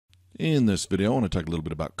In this video, I want to talk a little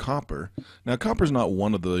bit about copper. Now, copper is not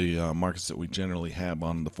one of the markets that we generally have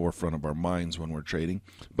on the forefront of our minds when we're trading,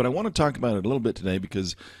 but I want to talk about it a little bit today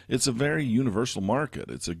because it's a very universal market.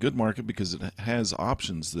 It's a good market because it has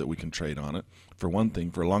options that we can trade on it. For one thing,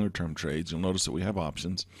 for longer term trades, you'll notice that we have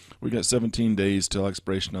options. We've got 17 days till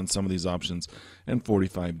expiration on some of these options and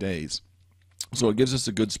 45 days. So it gives us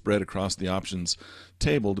a good spread across the options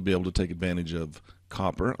table to be able to take advantage of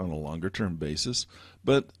copper on a longer term basis.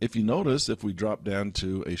 But if you notice, if we drop down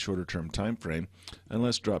to a shorter term time frame, and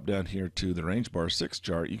let's drop down here to the range bar 6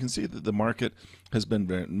 chart, you can see that the market has been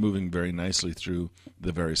moving very nicely through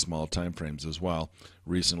the very small time frames as well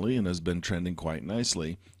recently, and has been trending quite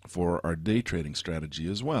nicely for our day trading strategy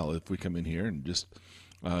as well. If we come in here and just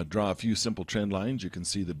draw a few simple trend lines, you can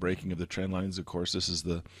see the breaking of the trend lines. Of course, this is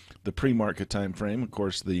the pre-market time frame. Of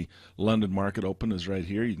course, the London market open is right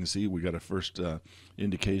here. You can see we got a first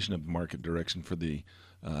indication of market direction for the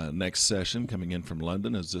next session coming in from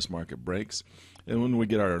London as this market breaks. And when we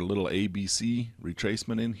get our little ABC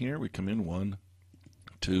retracement in here, we come in 1,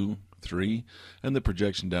 2, 3, and the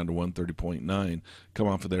projection down to 130.9 come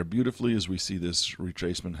off of there beautifully as we see this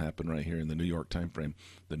retracement happen right here in the New York time frame,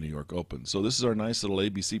 the New York Open. So this is our nice little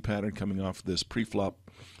ABC pattern coming off this pre-flop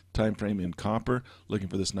time frame in copper, looking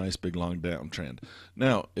for this nice big long downtrend.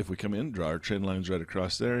 Now, if we come in, draw our trend lines right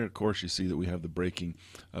across there, of course you see that we have the breaking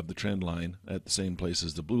of the trend line at the same place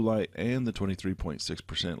as the blue light and the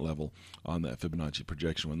 23.6% level on that Fibonacci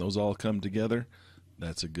projection. When those all come together,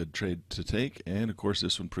 that's a good trade to take, and of course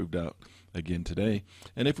this one proved out again today.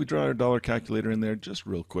 And if we draw our dollar calculator in there just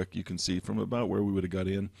real quick, you can see from about where we would have got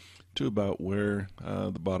in to about where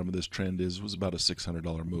the bottom of this trend was about a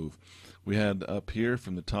 $600 move. We had up here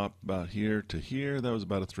from the top about here to here, that was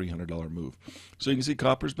about a $300 move. So you can see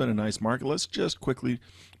copper's been a nice market. Let's just quickly,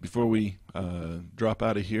 before we drop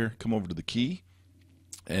out of here, come over to the key.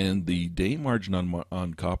 And the day margin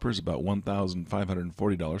on copper is about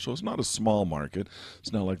 $1,540, so it's not a small market.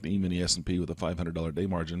 It's not like the E-mini S&P with a $500 day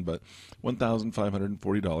margin, but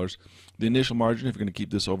 $1,540. The initial margin, if you're going to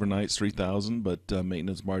keep this overnight, is $3,000, but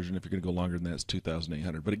maintenance margin, if you're going to go longer than that, is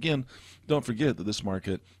 $2,800. But again, don't forget that this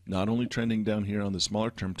market, not only trending down here on the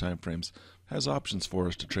smaller term time frames, has options for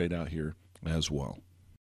us to trade out here as well.